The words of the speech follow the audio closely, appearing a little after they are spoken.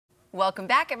Welcome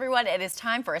back, everyone. It is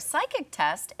time for a psychic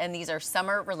test, and these are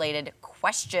summer-related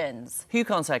questions. Who you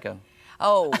calling psycho?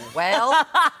 Oh, well,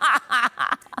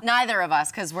 neither of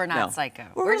us, because we're not psycho.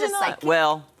 We're just psychic.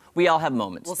 Well, we all have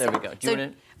moments. There we go. Do you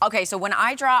want to... Okay, so when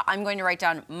I draw, I'm going to write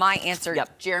down my answer.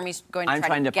 Yep. Jeremy's going to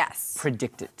try to guess.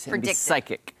 Predict it. And be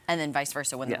psychic. And then vice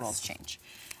versa when the rules change.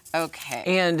 Okay.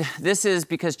 And this is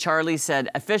because Charlie said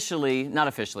officially, not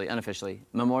officially, unofficially,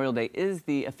 Memorial Day is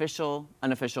the official,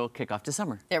 unofficial kickoff to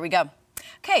summer. There we go.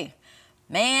 Okay.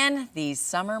 Man, these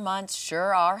summer months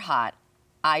sure are hot.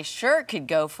 I sure could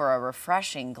go for a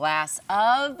refreshing glass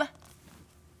of...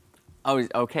 Oh,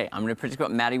 okay. I'm going to predict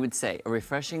what Maddie would say. A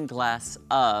refreshing glass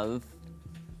of...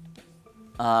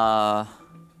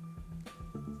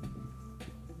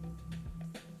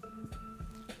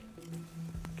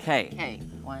 Okay. Okay.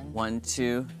 One,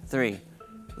 two, three.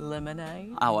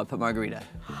 Lemonade. Oh, I put margarita.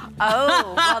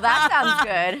 Oh, well, that sounds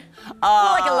good.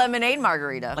 Like a lemonade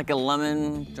margarita. Like a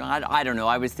lemon, I don't know.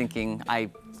 I was thinking, I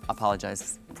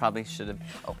apologize. Probably should have.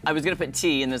 Oh. I was going to put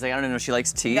tea, and there's like, I don't know if she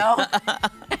likes tea. No.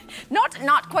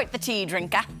 not quite the tea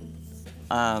drinker.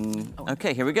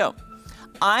 Okay, here we go.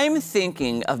 I'm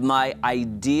thinking of my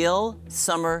ideal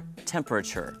summer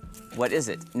temperature. What is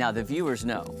it? Now, the viewers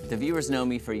know. The viewers know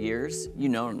me for years. You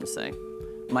know what I'm saying.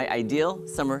 My ideal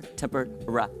summer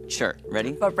temperature.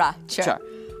 Ready? Sure.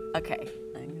 Okay.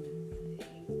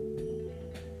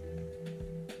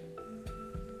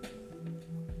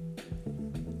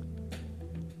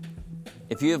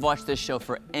 If you have watched this show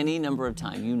for any number of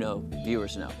time, you know,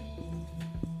 viewers know.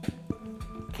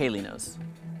 Kaylee knows.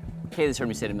 Kaylee's heard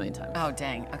me say it a million times. Oh,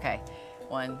 dang. Okay.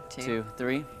 1, 2,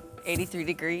 3. 83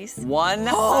 degrees.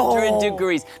 100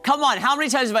 degrees. Come on, how many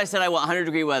times have I said I want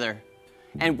 100-degree weather?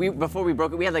 And before we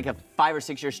broke it, we had like a 5 or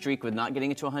 6 year streak with not getting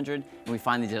it to 100, and we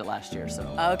finally did it last year, so.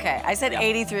 Okay, I said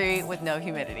 83 with no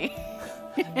humidity.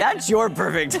 That's your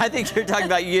perfect. I think you're talking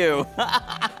about you.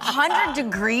 100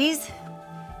 degrees?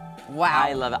 Wow.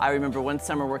 I love it. I remember one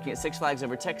summer working at Six Flags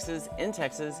in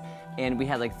Texas, and we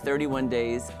had like 31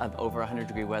 days of over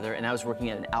 100-degree weather, and I was working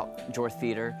at an outdoor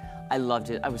theater. I loved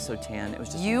it. I was so tan. It was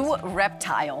just amazing.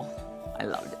 Reptile. I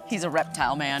loved it. He's a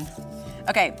reptile man.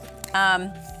 Okay,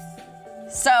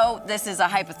 so this is a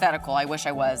hypothetical. I wish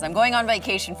I was. I'm going on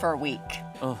vacation for a week.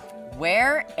 Oh.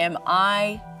 Where am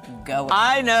I going?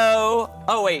 I know.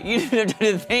 Oh, wait, you didn't have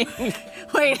to think.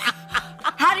 Wait.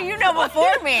 How do you know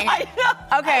before me? I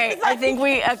know. Okay, I think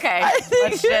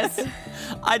let's just.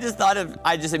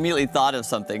 I just immediately thought of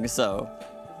something, so.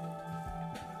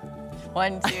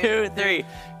 1, 2, 3.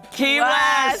 Key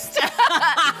West.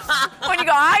 When you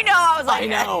go, I know, I was like. I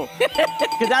know.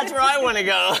 Because that's where I want to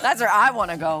go. That's where I want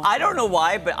to go. I don't know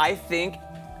why, but I think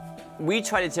we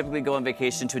try to typically go on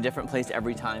vacation to a different place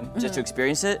every time just to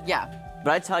experience it. Yeah.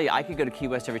 But I tell you, I could go to Key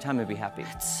West every time and be happy.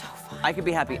 It's so fun. I could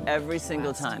be happy every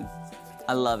single time.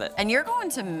 I love it. And you're going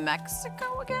to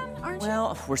Mexico again, aren't you?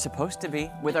 Well, we're supposed to be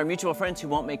with our mutual friends who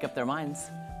won't make up their minds.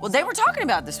 Well, they were talking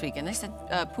about this weekend. They said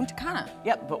Punta Cana.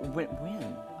 Yep, but when?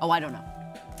 Oh, I don't know.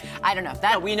 I don't know.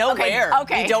 No, we know where.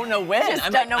 Okay. We don't know when.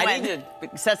 I need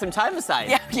to set some time aside.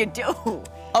 Yeah, you do.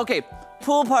 Okay,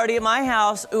 pool party at my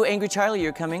house. Ooh, Angry Charlie,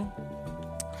 you're coming.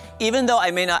 Even though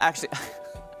I may not actually...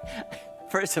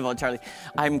 First of all, Charlie,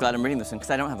 I'm glad I'm reading this one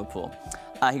because I don't have a pool.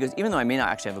 He goes, even though I may not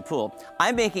actually have a pool,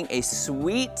 I'm making a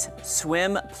sweet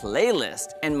swim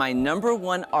playlist, and my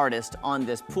 #1 artist on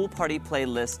this pool party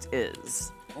playlist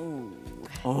is... Ooh.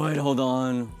 Oh, wait, hold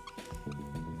on.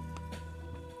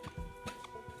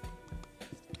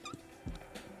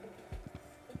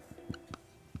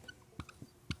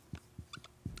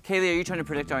 Kaylee, are you trying to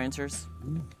predict our answers?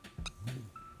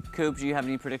 Coop, do you have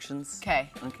any predictions? Okay.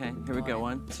 Okay, here we go.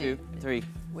 1, 2, 3.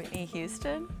 Whitney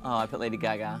Houston? Oh, I put Lady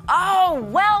Gaga. Oh,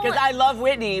 well. Because I love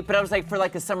Whitney, but I was like, for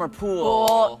like a summer pool.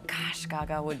 Oh, gosh,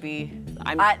 Gaga would be.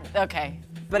 Okay.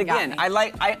 But again,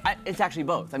 it's actually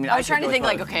both. I mean, I was trying to think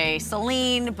like, okay,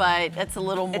 Celine, but it's a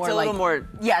little more It's a little more.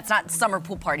 Yeah, it's not summer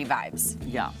pool party vibes.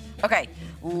 Yeah. Okay,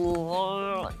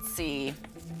 let's see.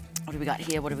 What do we got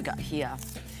here?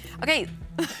 Okay,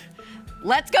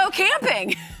 let's go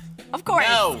camping. Of course.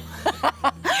 No.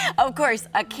 Of course,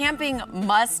 a camping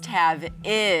must-have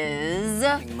is...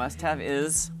 Must-have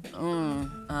is...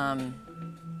 I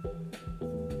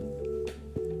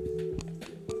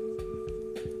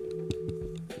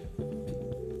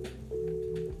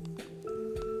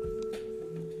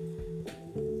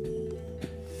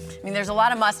mean, there's a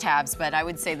lot of must-haves, but I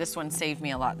would say this one saved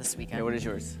me a lot this weekend. Okay, what is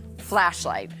yours?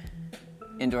 Flashlight.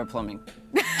 Indoor plumbing.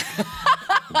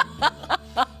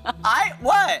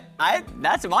 What?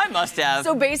 That's my must-have.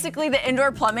 So basically, the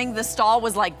indoor plumbing, the stall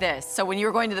was like this. So when you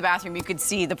were going to the bathroom, you could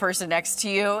see the person next to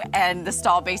you, and the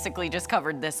stall basically just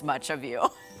covered this much of you.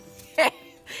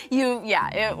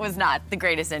 It was not the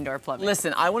greatest indoor plumbing.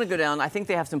 Listen, I want to go down. I think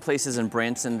they have some places in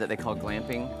Branson that they call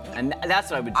glamping, and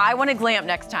that's what I would do. I want to glamp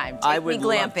next time. Take me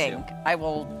love glamping. to. I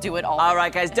will do it all. All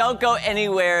right, guys, don't go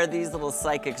anywhere. These little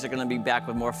psychics are going to be back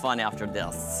with more fun after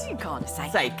this. You call it a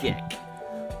psychic. Psychic.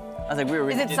 I was like, we were.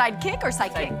 Is it sidekick or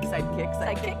psychic? Sidekick.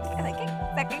 Sidekick.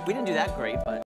 Sidekick. We didn't do that great, but.